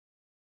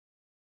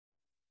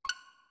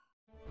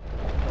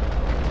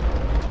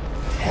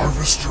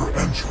harvester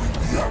entering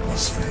the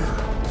atmosphere.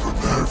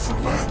 Prepare for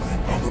landing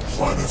on the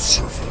planet's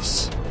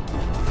surface.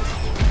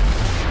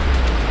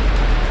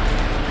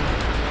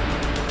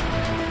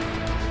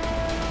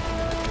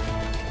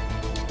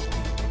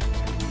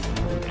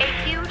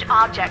 A huge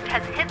object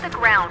has hit the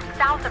ground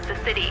south of the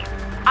city.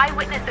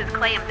 Eyewitnesses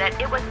claim that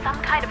it was some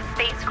kind of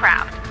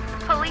spacecraft.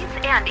 Police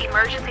and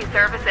emergency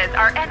services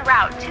are en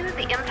route to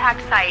the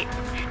impact site.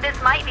 This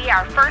might be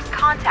our first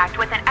contact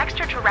with an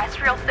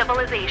extraterrestrial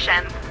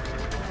civilization.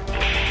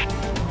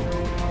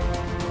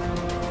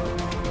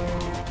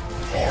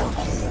 Our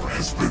core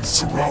has been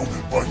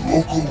surrounded by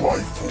local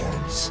life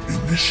forms,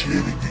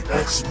 initiating the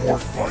X-Morph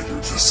fighter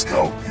to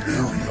scout the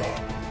area.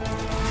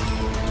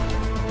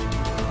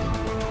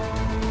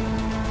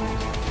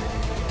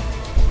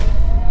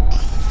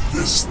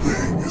 This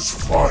thing is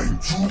flying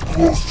too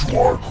close to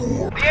our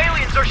core. The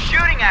aliens are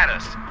shooting at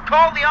us!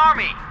 Call the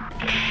army!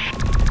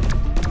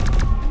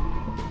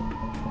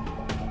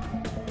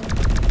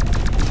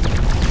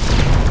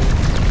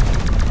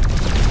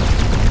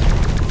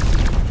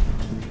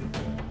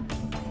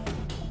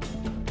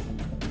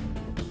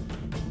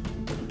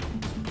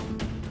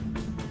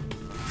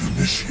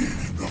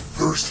 Initiating the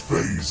first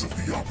phase of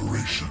the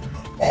operation.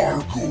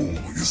 Our goal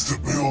is to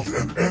build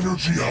an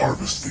energy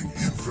harvesting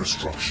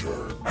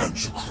infrastructure and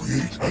to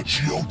create a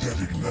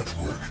geodetic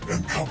network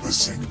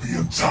encompassing the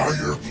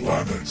entire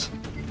planet.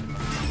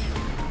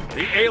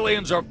 The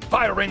aliens are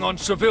firing on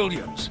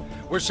civilians.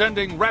 We're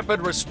sending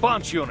rapid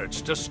response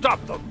units to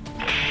stop them.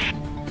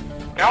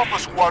 Alpha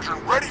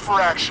Squadron ready for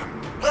action.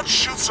 Let's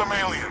shoot some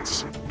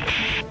aliens.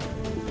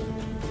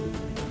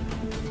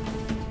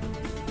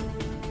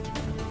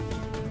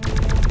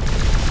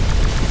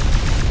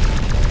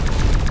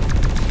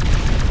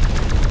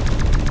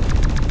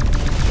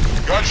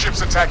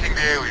 Gunships attacking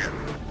the alien.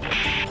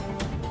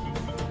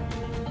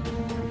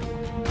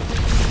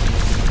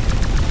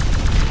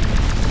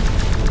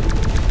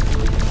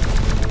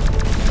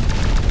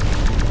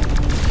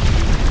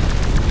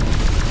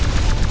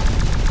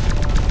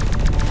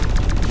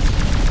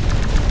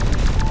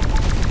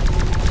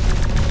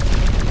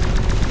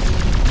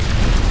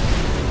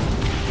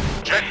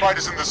 Jet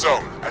fighters in the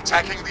zone,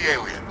 attacking the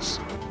aliens.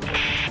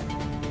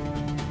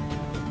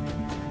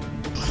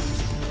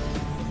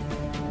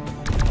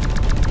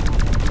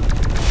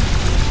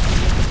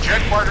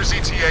 Jet fighters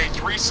ETA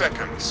 3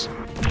 seconds.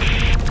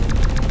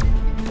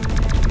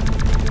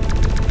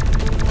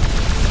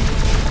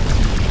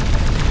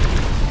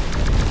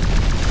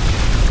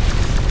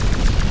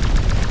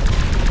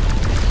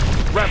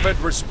 Rapid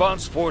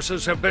response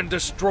forces have been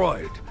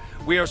destroyed.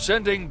 We are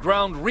sending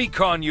ground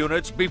recon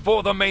units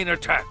before the main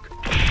attack.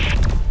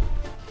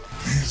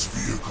 These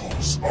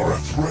vehicles are a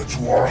threat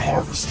to our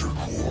harvester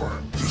core.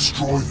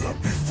 Destroy them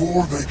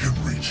before they can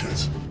reach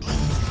it.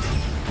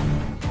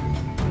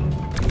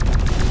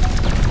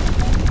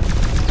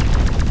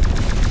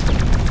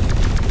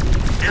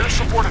 Air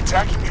support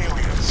attacking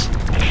aliens.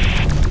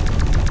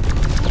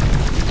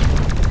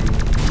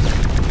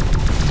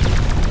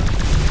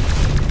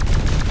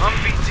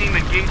 Humvee team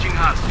engaging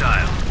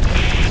hostile.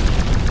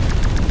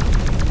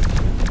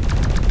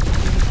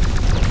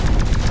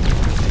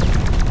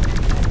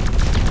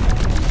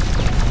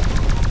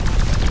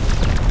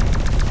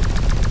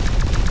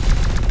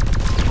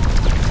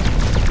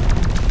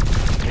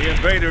 The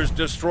invaders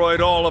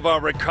destroyed all of our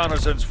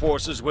reconnaissance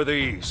forces with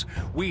ease.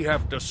 We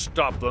have to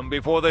stop them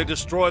before they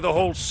destroy the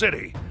whole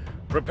city.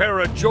 Prepare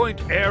a joint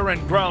air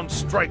and ground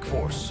strike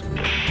force.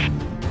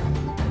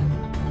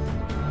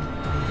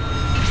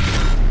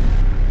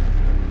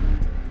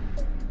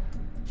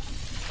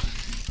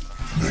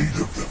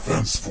 Native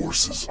defense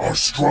forces are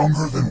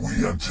stronger than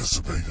we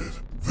anticipated.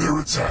 Their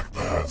attack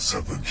paths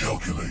have been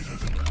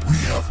calculated. We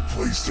have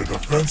placed a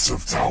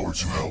defensive tower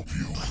to help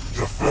you.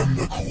 Defend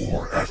the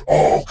core at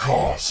all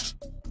cost.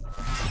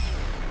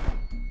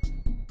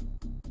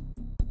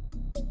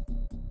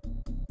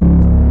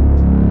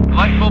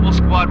 Light mobile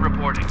squad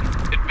reporting.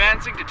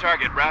 Advancing to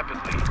target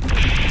rapidly.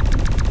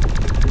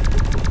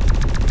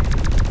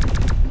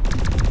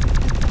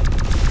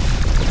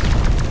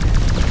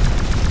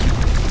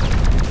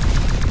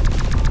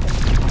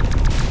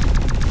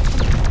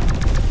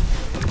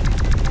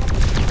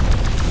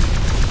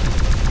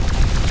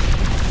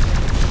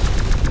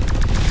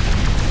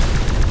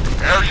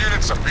 Air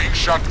units are being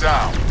shut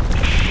down.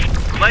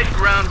 Light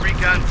ground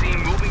recon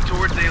team moving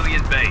towards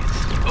alien base.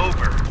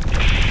 Over.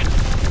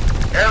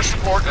 Air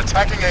support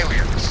attacking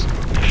aliens.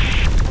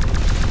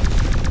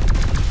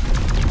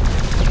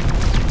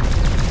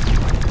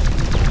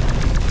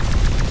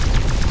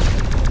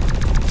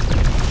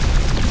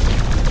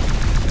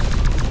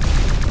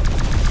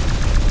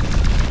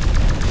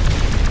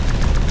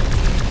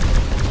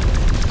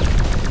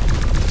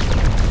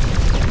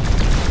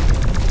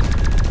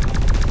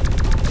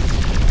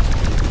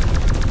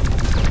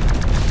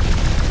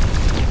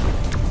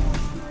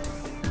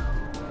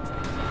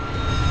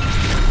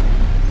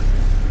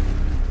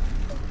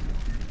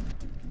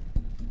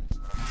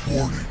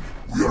 Warning,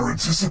 we are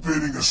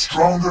anticipating a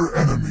stronger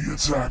enemy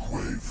attack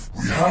wave.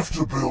 We have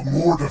to build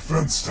more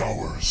defense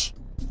towers.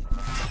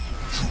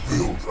 To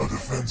build a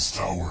defense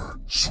tower,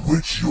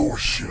 switch your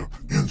ship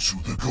into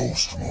the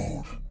ghost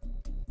mode.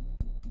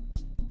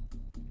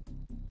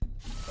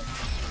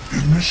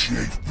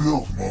 Initiate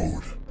build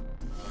mode.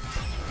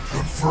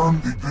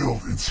 Confirm the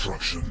build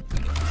instruction.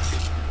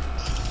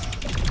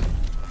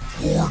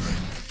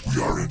 Warning,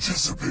 we are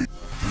anticipating.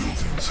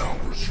 Building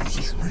towers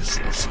uses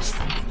resources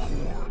from the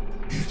core.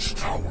 Each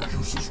tower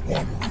uses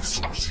one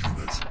resource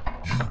unit.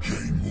 You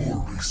gain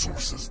more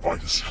resources by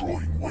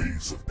destroying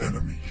waves of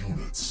enemy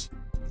units.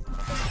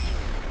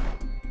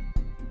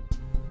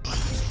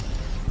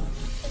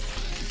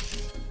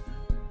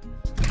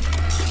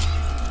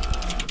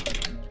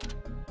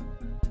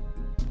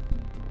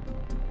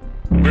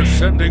 We're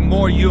sending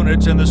more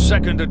units in the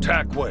second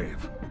attack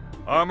wave.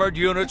 Armored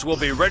units will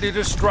be ready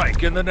to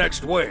strike in the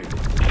next wave.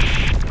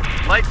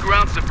 Light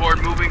ground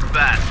support moving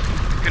fast.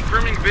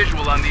 Confirming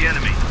visual on the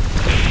enemy.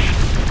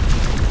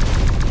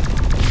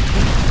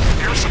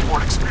 Air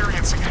support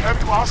experiencing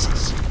heavy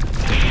losses.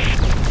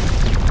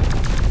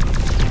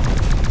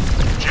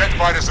 Jet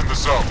fighters in the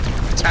zone,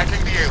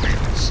 attacking the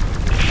aliens.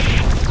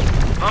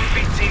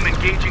 Humvee team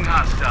engaging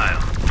hostile.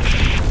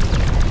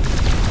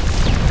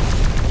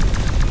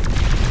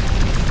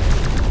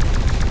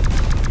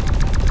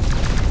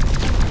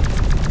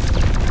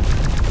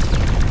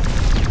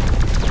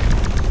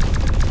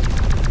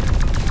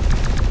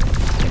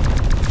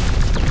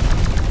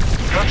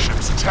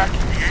 Gunships attacking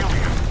the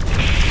alien.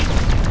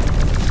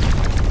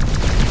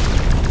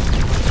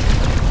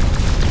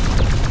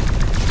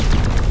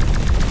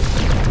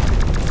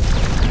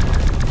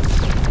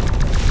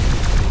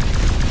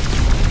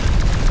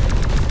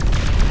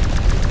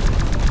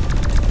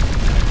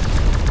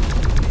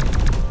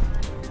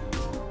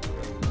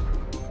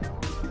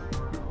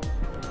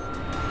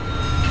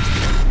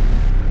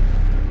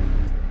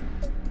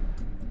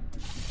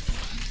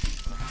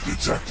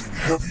 Detecting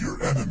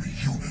heavier enemy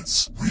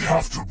units, we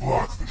have to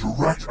block the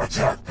direct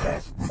attack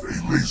path with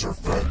a laser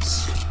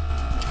fence.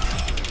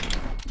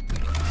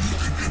 You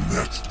can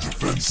connect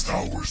defense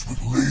towers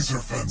with laser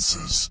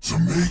fences to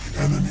make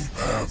enemy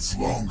paths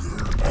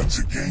longer and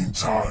to gain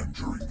time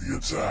during the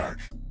attack.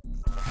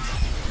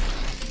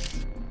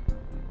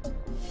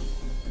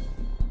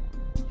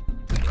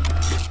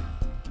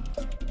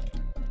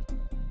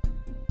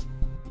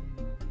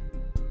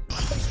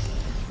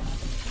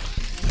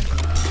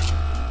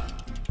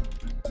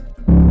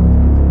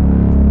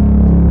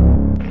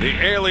 The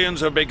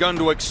aliens have begun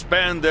to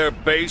expand their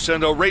base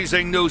and are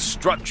raising new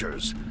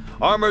structures.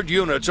 Armored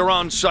units are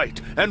on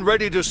site and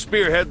ready to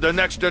spearhead the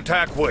next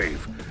attack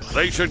wave.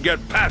 They should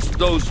get past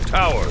those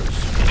towers.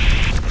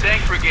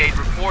 Tank brigade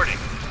reporting.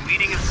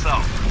 Leading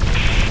assault.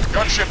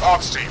 Gunship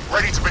ops team,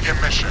 ready to begin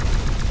mission.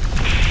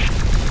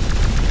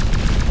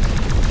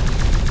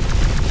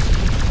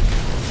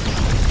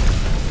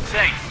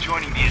 Tanks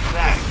joining the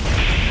attack.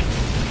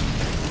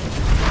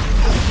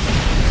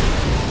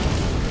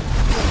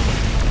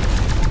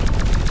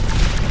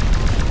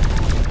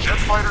 Jet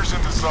fighters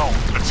in the zone,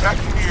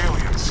 attacking the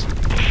aliens.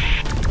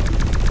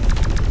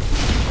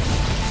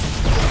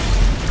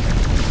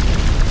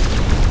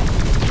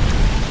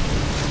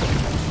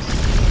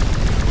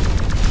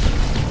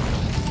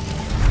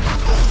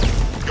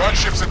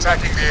 Gunships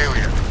attacking the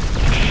alien.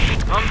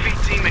 Humvee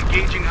team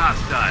engaging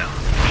hostile.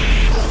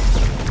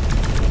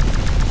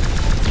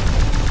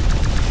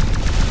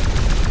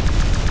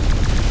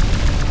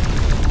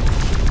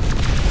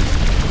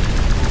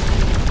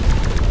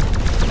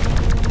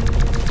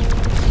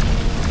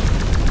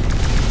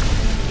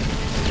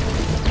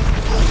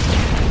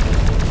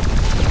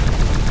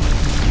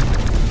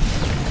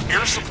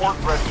 Air support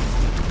ready.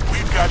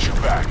 We've got your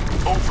back.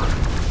 Over.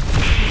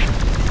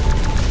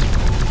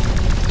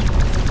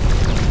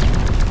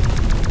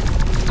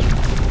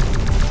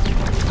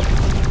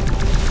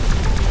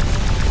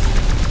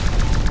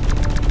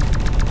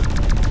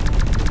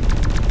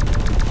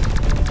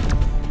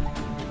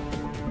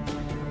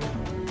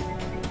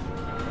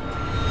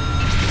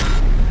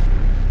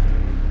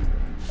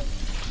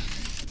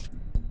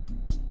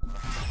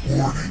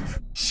 Warning,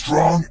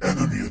 strong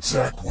enemy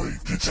attack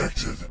wave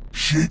detected.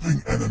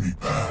 Shaping enemy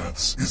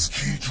paths is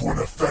key to an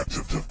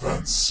effective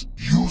defense.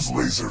 Use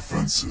laser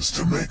fences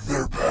to make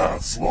their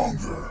paths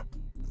longer.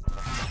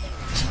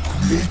 To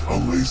create a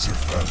laser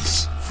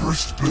fence,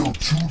 first build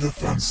 2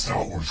 defense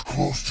towers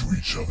close to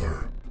each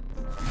other.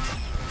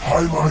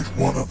 Highlight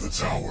one of the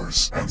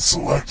towers and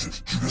select it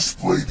to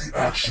display the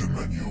action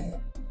menu.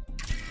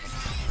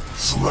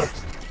 Select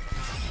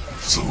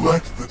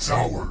the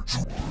tower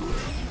to...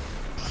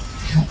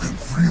 You can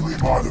freely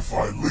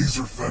modify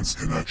laser fence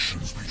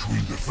connections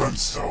between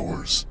defense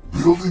towers.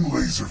 Building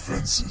laser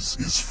fences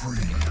is free.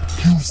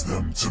 Use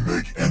them to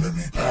make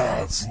enemy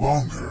paths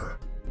longer.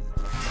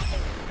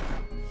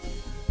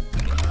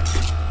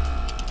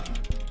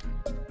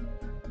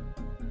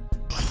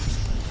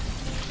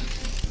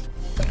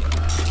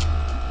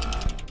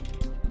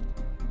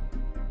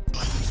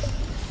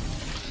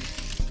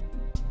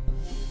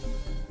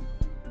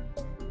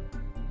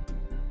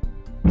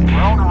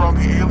 Ground around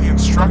the alien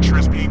structure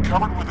is being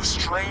covered with a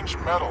strange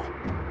metal,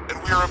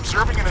 and we We are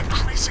observing an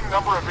increasing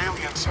number of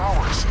alien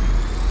towers.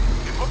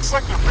 It looks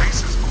like their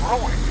base is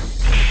growing.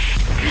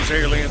 These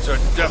aliens are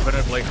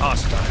definitely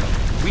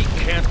hostile. We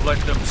can't let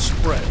them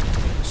spread.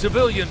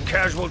 Civilian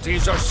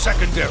casualties are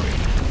secondary.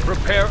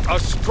 Prepare a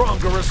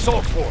stronger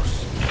assault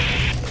force.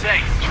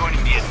 Tanks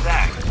joining the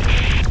attack.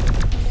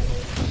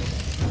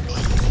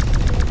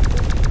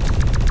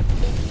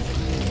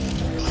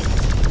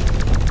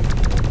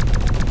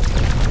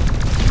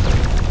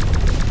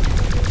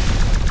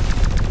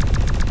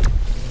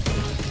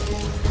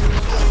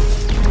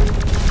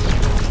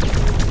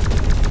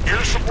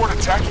 Air support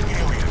attacking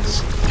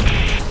aliens.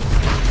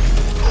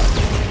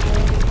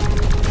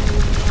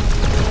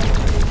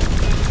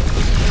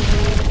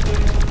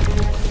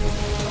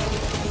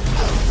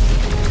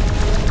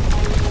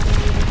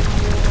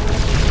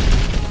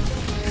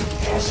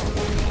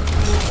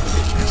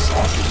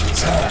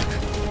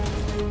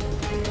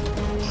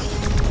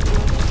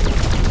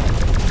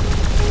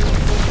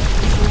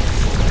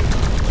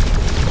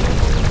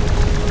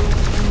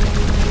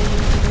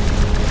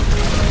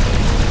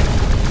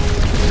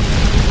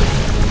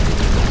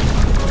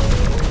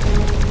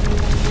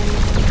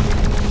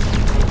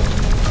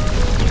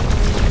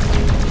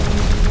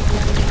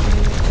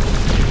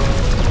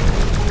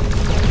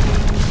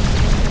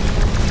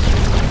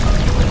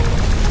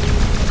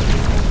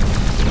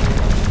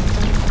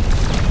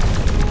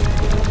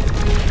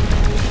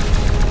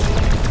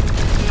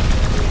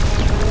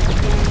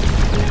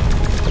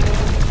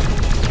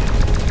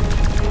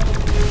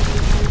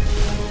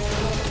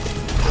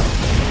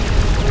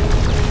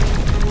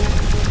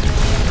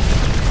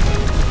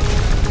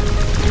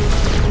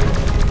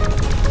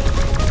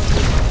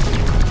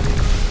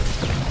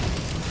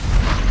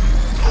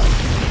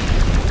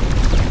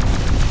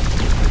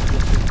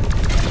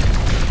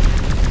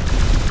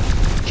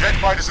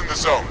 Fighters in the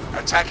zone,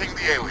 attacking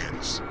the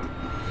aliens.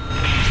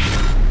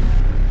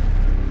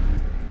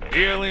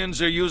 The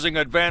aliens are using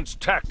advanced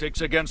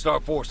tactics against our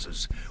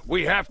forces.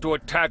 We have to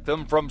attack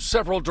them from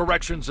several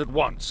directions at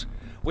once.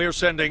 We're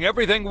sending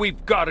everything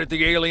we've got at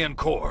the alien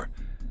core.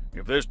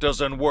 If this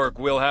doesn't work,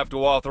 we'll have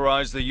to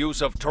authorize the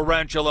use of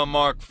Tarantula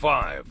Mark V.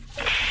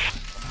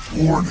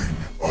 Warning,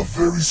 a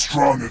very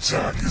strong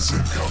attack is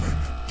incoming.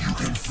 You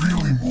can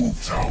freely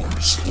move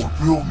towers or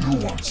build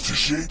new ones to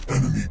shape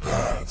enemy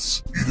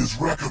paths. It is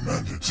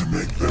recommended to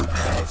make their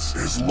paths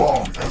as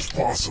long as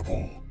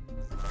possible.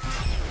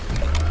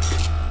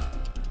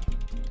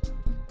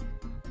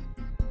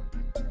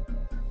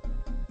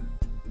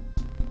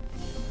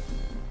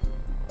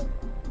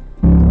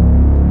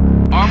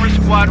 Armor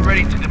squad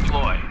ready to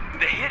deploy.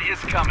 The hit is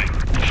coming.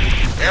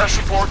 Air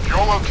support,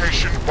 your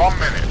location, 1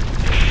 minute.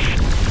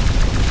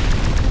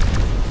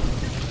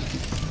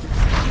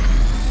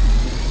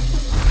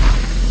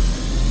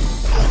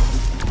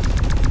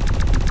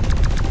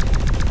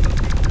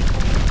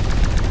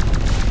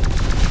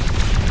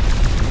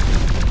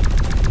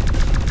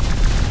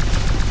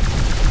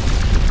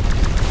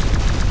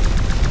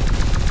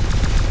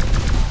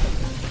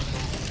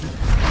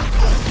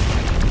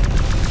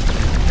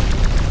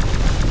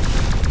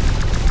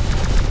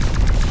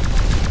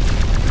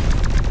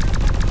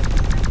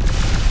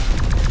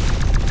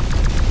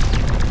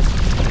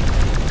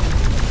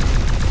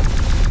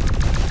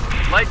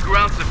 Light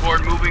ground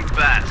support moving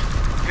fast.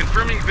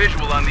 Confirming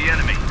visual on the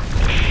enemy.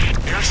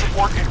 Air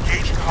support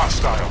engaging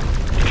hostile.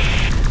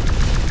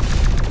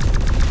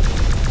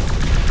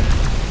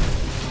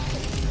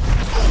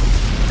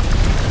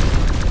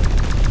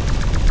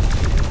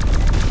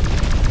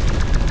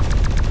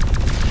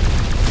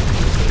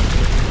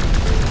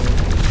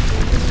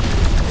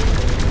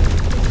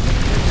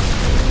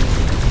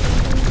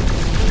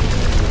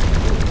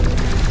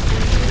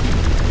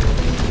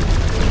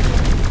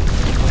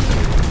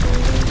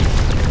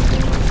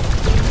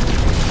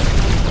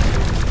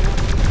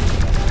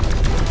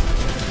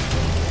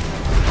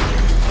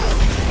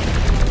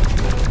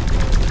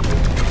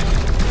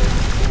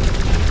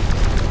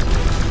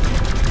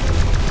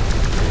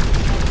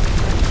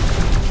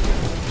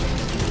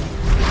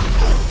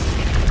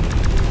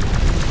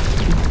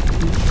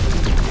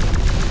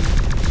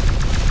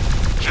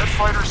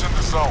 Fighters in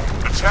the zone,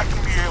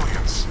 attacking the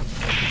aliens.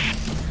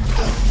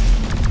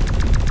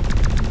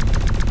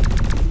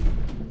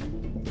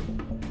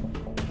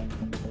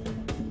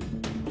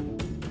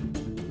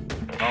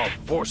 Our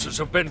forces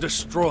have been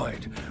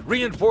destroyed.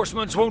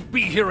 Reinforcements won't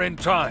be here in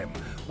time.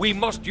 We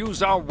must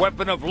use our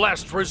weapon of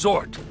last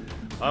resort.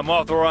 I'm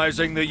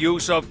authorizing the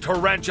use of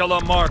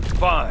Tarantula Mark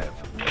V.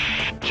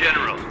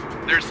 General,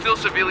 there's still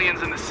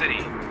civilians in the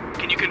city.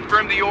 Can you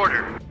confirm the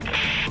order?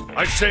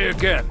 I say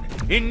again,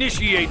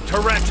 initiate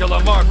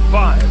Tarantula Mark V.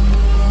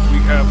 We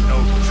have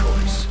no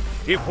choice.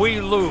 If we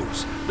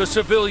lose, the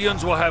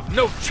civilians will have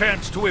no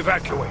chance to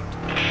evacuate.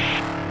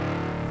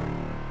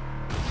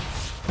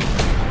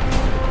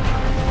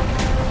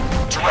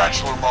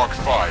 Tarantula Mark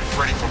V,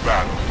 ready for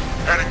battle.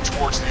 Heading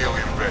towards the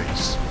alien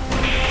base.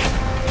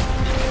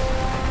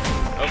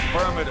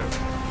 Affirmative.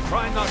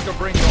 Try not to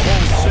bring the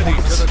whole city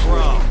to the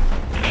ground.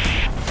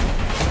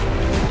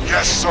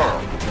 Yes,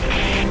 sir.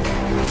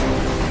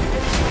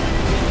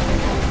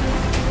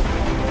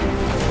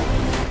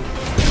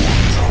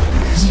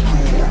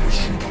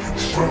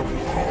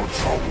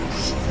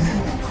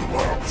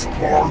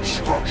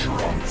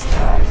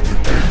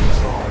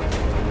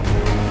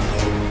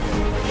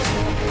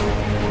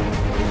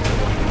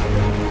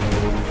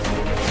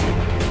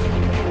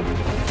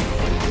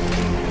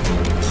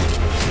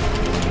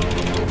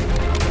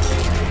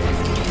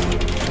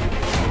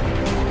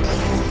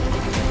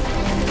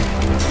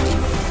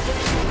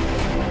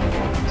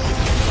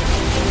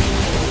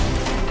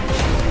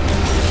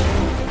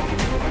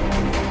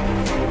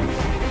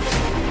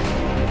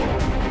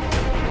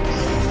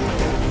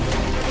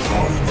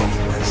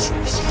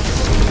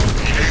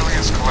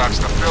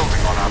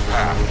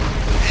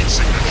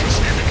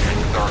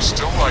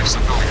 live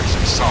civilians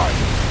inside.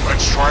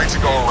 Let's try to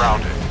go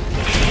around it.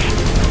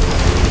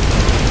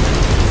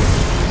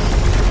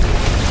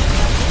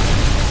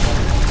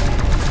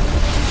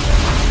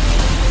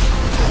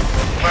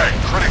 Leg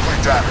critically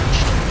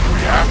damaged.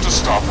 We have to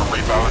stop and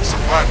rebalance the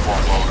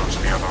platform loader to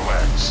the other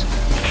legs.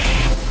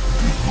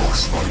 It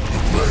looks like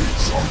the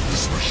legs are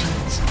this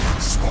machine's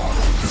weak spot.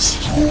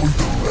 Destroy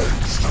the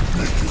legs to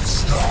make it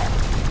stop.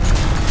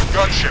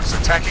 Gunships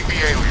attacking the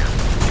alien.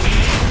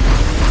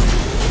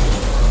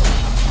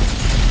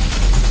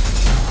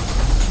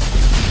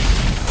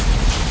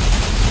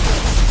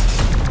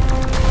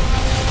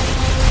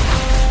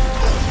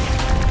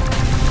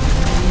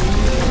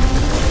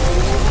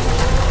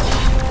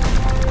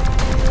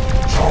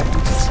 Tower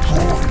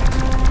destroyed.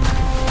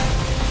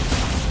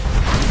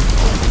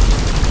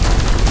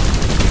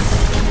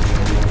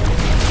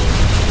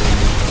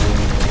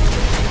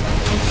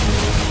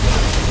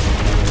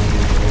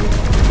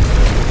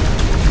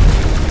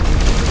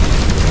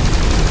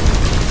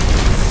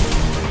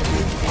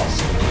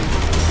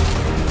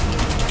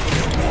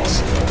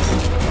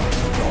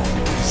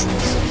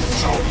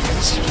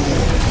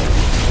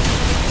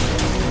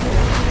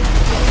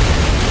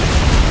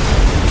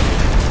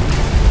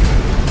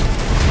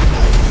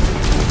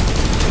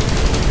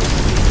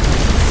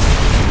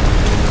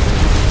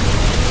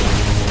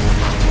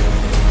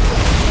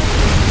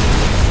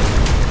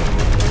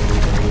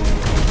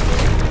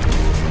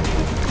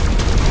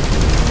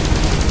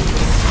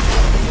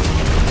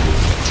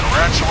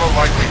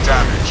 Likely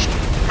damaged.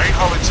 Main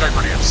hull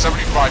integrity at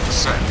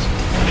 75%.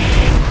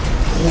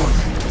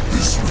 Warning,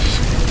 this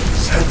machine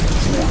is heading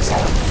towards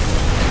our goal.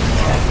 We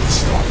have to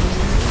stop it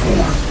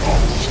before it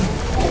follows you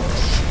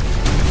close.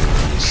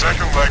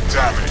 Second leg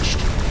damaged.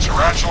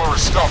 Tarantula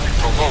is stopping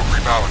for load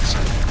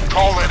rebalancing.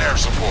 Call in air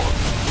support.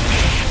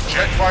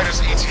 Jet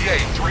fighters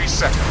ETA 3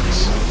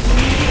 seconds.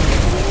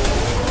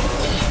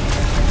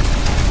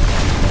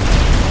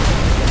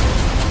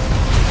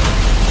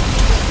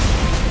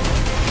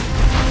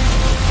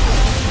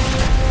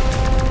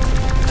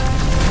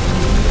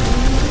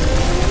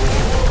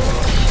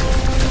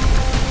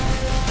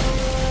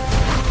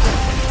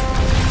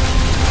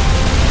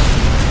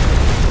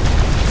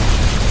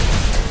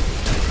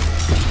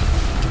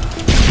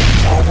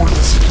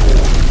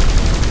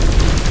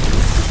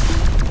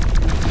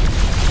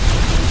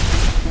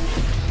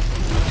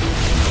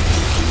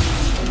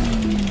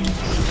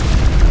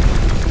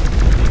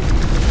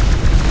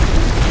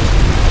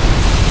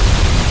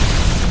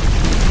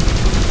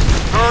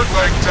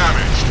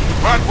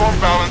 Platform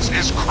balance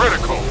is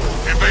critical.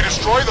 If they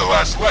destroy the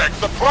last leg,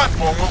 the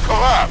platform will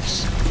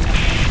collapse.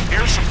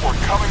 Air support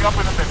coming up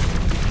in a minute.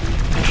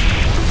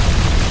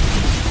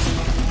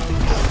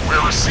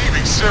 We're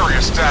receiving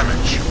serious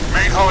damage.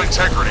 Main hull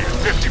integrity at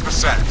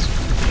 50%.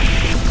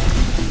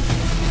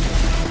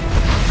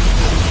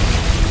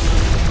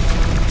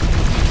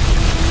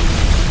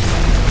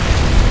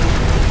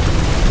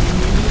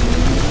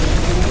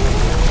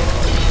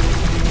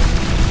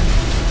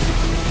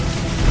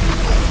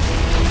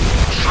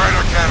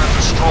 Cannon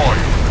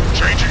destroyed.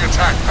 Changing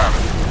attack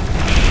pattern.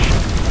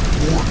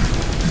 Warning,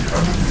 the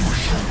enemy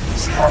machine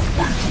is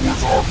halfway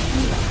towards our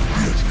core.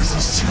 It is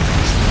a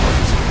serious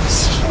threat.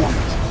 Destroy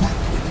it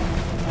quickly.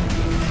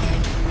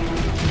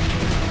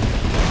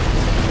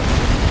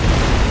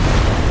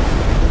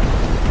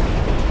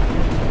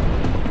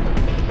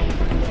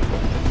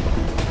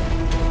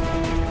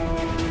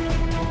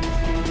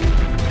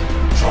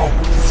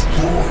 Tower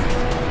destroyed.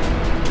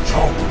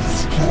 Tower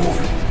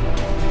destroyed.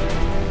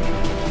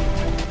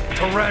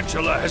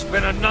 Tarantula has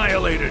been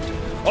annihilated.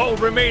 All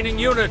remaining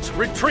units,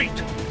 retreat.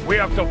 We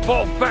have to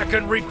fall back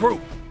and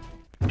regroup.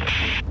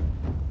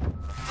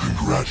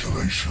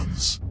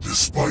 Congratulations.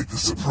 Despite the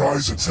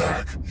surprise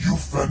attack, you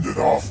fended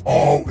off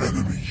all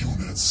enemy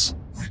units.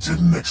 We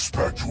didn't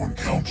expect to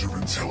encounter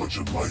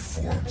intelligent life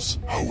forms.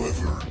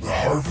 However, the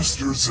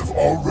harvesters have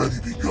already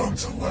begun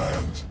to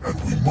land, and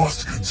we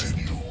must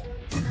continue.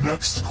 The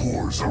next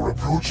cores are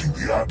approaching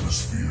the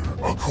atmosphere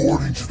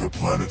according to the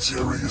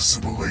planetary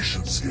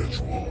assimilation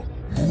schedule.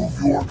 Move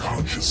your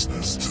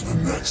consciousness to the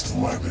next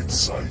landing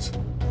site.